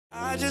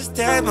I just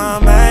take my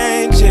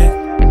main chick.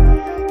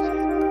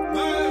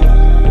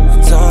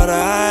 What's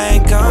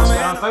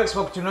going on, folks?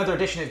 Welcome to another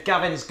edition of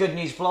Gavin's Good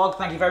News Vlog.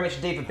 Thank you very much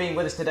indeed for being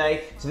with us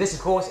today. So this, of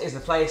course, is the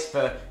place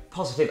for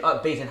positive,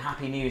 upbeat and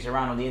happy news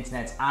around on the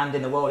internet and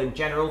in the world in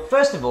general.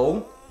 First of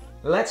all,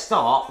 let's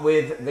start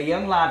with the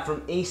young lad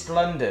from East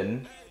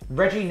London,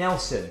 Reggie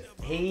Nelson.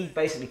 He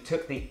basically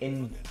took the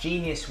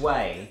ingenious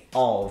way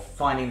of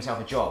finding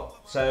himself a job.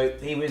 So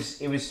he was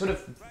sort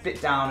of a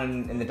bit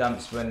down in the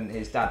dumps when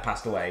his dad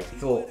passed away. He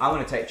thought, I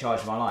want to take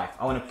charge of my life.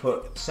 I want to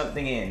put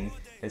something in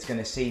that's going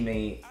to see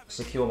me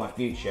secure my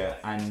future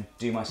and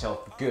do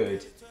myself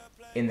good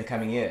in the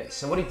coming years.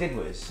 So what he did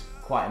was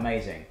quite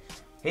amazing.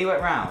 He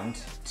went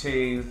round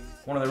to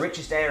one of the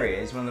richest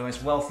areas, one of the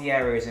most wealthy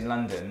areas in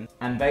London,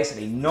 and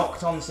basically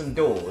knocked on some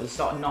doors,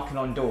 started knocking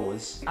on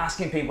doors,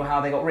 asking people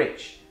how they got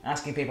rich,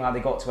 asking people how they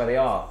got to where they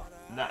are.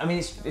 I mean,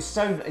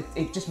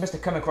 it just must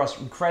have come across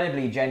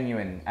incredibly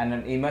genuine,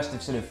 and he must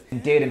have sort of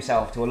endeared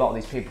himself to a lot of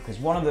these people, because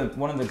one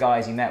of the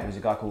guys he met was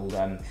a guy called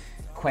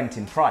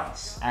Quentin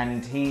Price,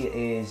 and he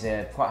is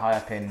quite high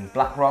up in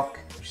BlackRock,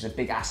 which is a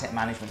big asset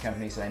management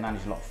company. So they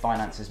manage a lot of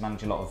finances,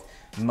 manage a lot of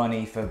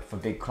money for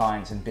big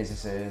clients and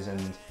businesses,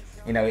 and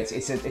you know,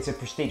 it's a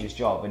prestigious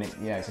job, and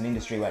it's an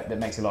industry that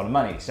makes a lot of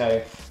money. So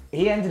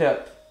he ended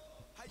up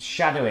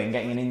shadowing,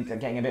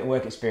 getting a bit of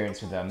work experience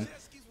with them,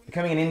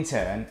 becoming an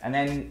intern, and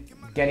then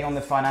getting on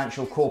the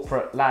financial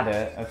corporate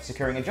ladder of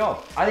securing a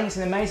job. I think it's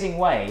an amazing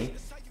way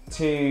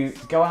to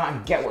go out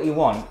and get what you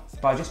want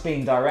by just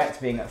being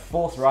direct, being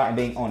forthright and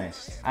being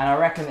honest. And I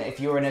reckon that if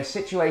you're in a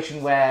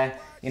situation where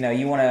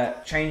you want to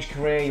change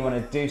career, you want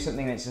to do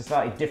something that's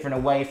slightly different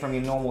away from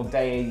your normal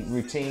day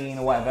routine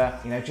or whatever,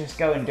 just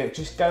go and do it.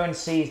 Just go and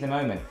seize the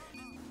moment.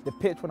 The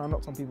pitch when I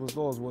knocked on people's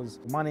doors was,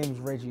 my name's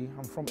Reggie,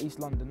 I'm from East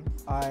London.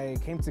 I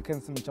came to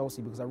Kensington and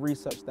Chelsea because I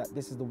researched that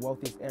this is the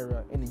wealthiest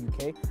area in the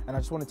UK, and I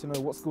just wanted to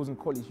know what skills and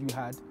qualities you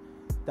had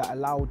that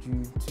allowed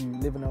you to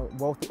live in a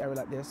wealthy area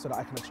like this, so that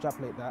I can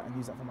extrapolate that and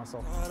use that for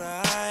myself.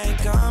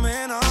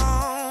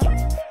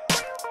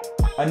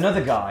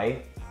 Another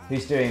guy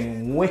who's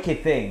doing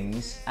wicked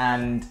things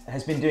and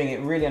has been doing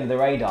it really under the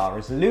radar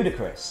is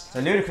Ludacris.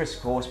 So Ludacris,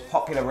 of course,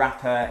 popular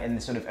rapper in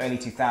the sort of early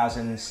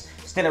 2000s,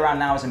 still around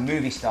now as a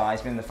movie star. He's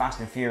been in the Fast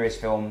and Furious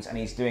films, and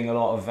he's doing a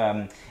lot of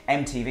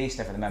MTV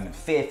stuff at the moment.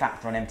 Fear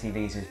Factor on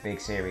MTV is his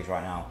big series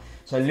right now.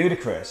 So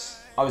Ludacris,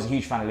 I was a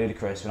huge fan of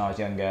Ludacris when I was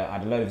younger. I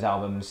had a load of his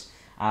albums.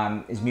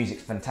 His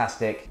music's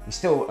fantastic. He's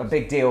still a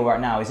big deal right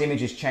now. His image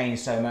has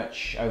changed so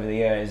much over the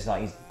years.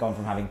 Like, he's gone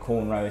from having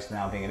cornrows to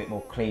now being a bit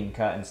more clean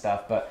cut and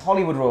stuff. But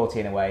Hollywood royalty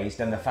in a way. He's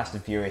done the Fast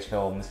and Furious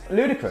films.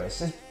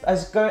 Ludacris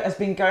has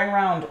been going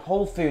around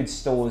Whole Foods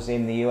stores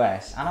in the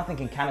US, and I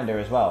think in Canada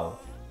as well,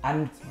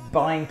 and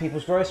buying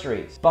people's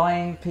groceries.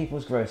 Buying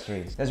people's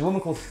groceries. There's a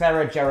woman called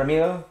Thera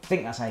Jaramillo, I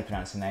think that's how you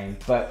pronounce her name,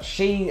 but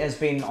she has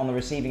been on the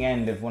receiving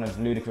end of one of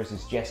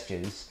Ludacris's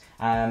gestures.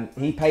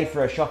 He paid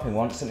for her shopping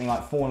once, something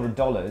like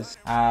 $400,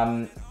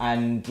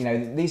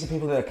 and these are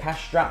people that are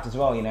cash strapped as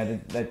well.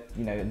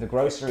 The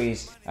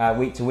groceries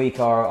week to week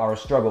are a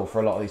struggle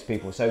for a lot of these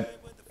people. So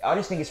I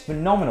just think it's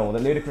phenomenal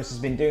that Ludacris has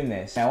been doing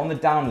this. Now, on the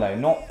down low,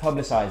 not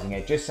publicising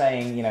it, just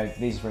saying,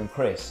 these are from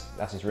Chris,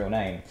 that's his real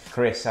name.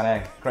 Chris, I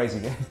know, crazy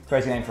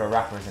name for a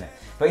rapper, isn't it?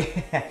 But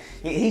yeah,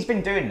 he's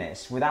been doing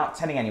this without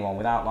telling anyone,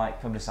 without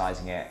like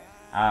publicising it,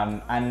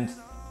 and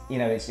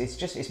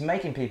it's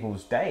making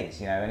people's days,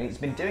 and he's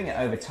been doing it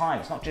over time.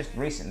 It's not just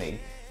recently.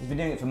 He's been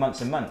doing it for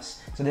months and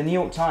months. So the New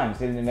York Times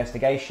did an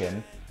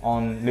investigation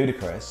on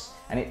Ludacris,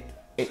 and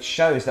it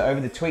shows that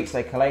over the tweets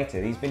they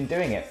collated, he's been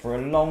doing it for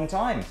a long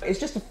time. It's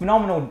just a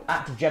phenomenal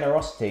act of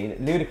generosity that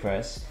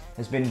Ludacris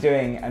has been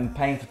doing and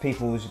paying for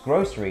people's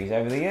groceries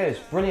over the years.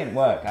 Brilliant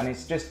work, and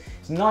it's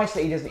nice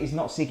that he's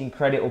not seeking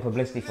credit or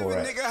publicity for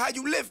it. Nigga, how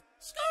you live?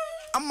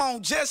 I'm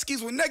on jet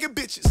skis with nigga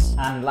bitches.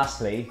 And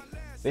lastly,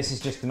 this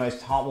is just the most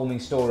heartwarming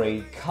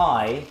story.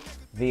 Kai,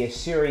 the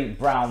Asuri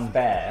brown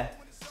bear,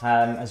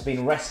 has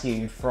been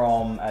rescued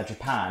from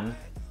Japan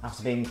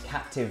after being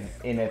captive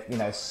in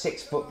a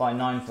 6 foot by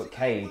 9 foot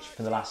cage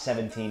for the last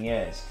 17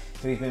 years.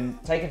 So he's been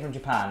taken from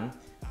Japan,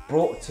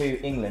 brought to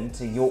England,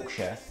 to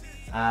Yorkshire,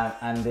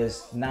 and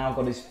has now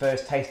got his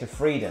first taste of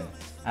freedom.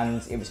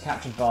 And it was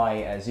captured by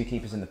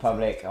zookeepers in the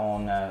public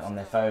on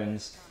their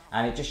phones,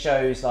 and it just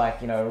shows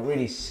like a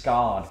really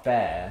scarred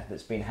bear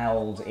that's been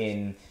held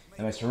in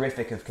the most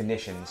horrific of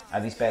conditions.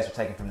 These bears were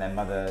taken from their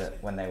mother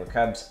when they were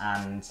cubs,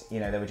 and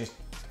they were just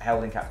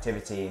held in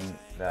captivity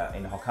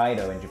in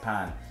Hokkaido in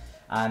Japan.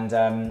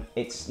 And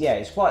it's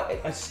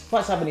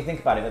quite sad when you think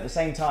about it. But at the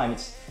same time,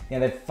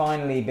 they've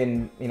finally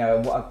been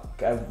what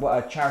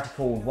a charity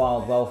called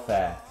Wild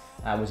Welfare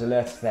was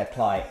alerted to their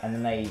plight, and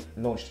then they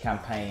launched a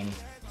campaign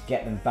to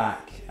get them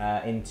back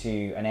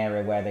into an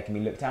area where they can be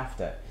looked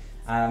after.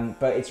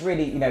 But it's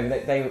really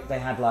they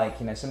had like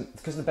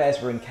because the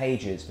bears were in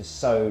cages for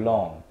so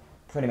long,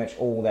 pretty much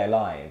all their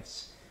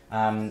lives.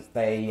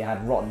 They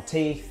had rotten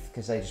teeth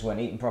because they just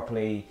weren't eating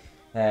properly.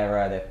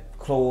 Their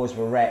claws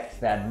were wrecked.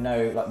 They had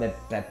they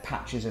had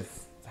patches of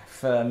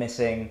fur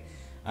missing,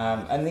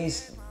 and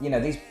these you know,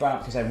 these brown,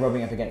 because they're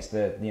rubbing up against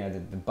the, you know, the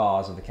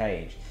bars of the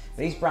cage.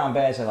 These brown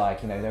bears are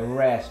like, you know, they're a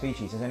rare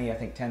species. There's only, I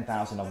think,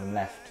 10,000 of them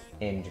left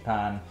in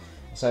Japan.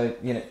 So,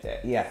 you know,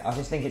 yeah, I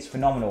just think it's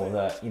phenomenal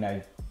that, you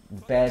know,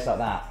 bears like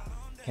that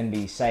can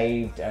be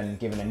saved and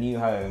given a new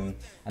home.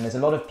 And there's a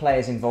lot of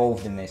players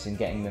involved in this, in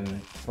getting them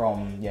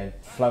from, you know,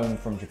 flown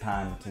from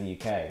Japan to the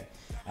UK.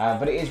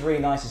 But it is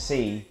really nice to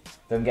see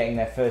them getting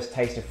their first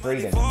taste of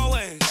freedom. So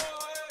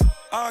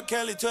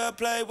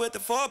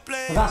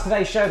that's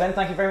today's show then.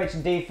 Thank you very much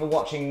indeed for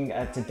watching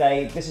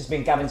today. This has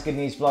been Gavin's Good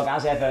News vlog.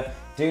 As ever,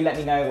 do let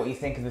me know what you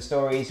think of the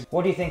stories.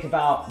 What do you think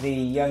about the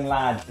young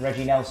lad,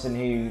 Reggie Nelson,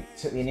 who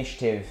took the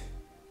initiative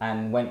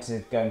and went to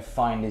go and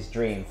find his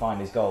dream, find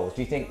his goals?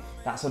 Do you think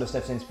that sort of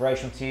stuff's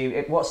inspirational to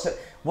you?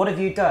 What have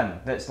you done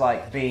that's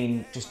like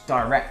been just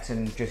direct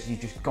and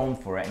you've just gone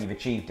for it and you've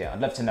achieved it? I'd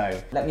love to know.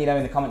 Let me know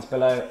in the comments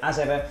below. As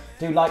ever,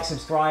 do like,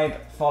 subscribe,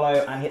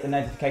 follow and hit the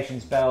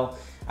notifications bell.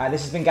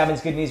 This has been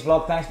Gavin's Good News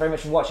vlog. Thanks very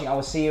much for watching. I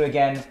will see you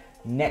again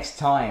next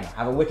time.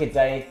 Have a wicked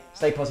day.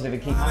 Stay positive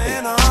and keep happy.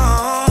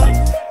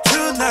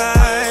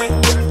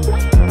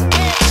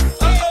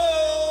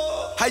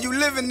 How you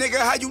living, nigga?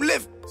 How you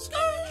live?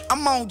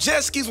 I'm on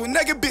jet skis with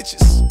nigga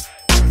bitches.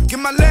 Get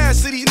my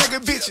last to these nigga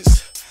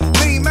bitches.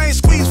 Lean main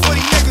squeeze for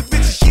these nigga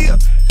bitches, yeah.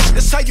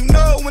 That's how you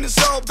know when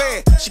it's all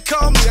bad. She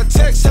called me, I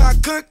text her, I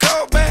couldn't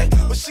call back,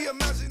 but she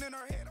imagined in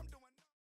her head.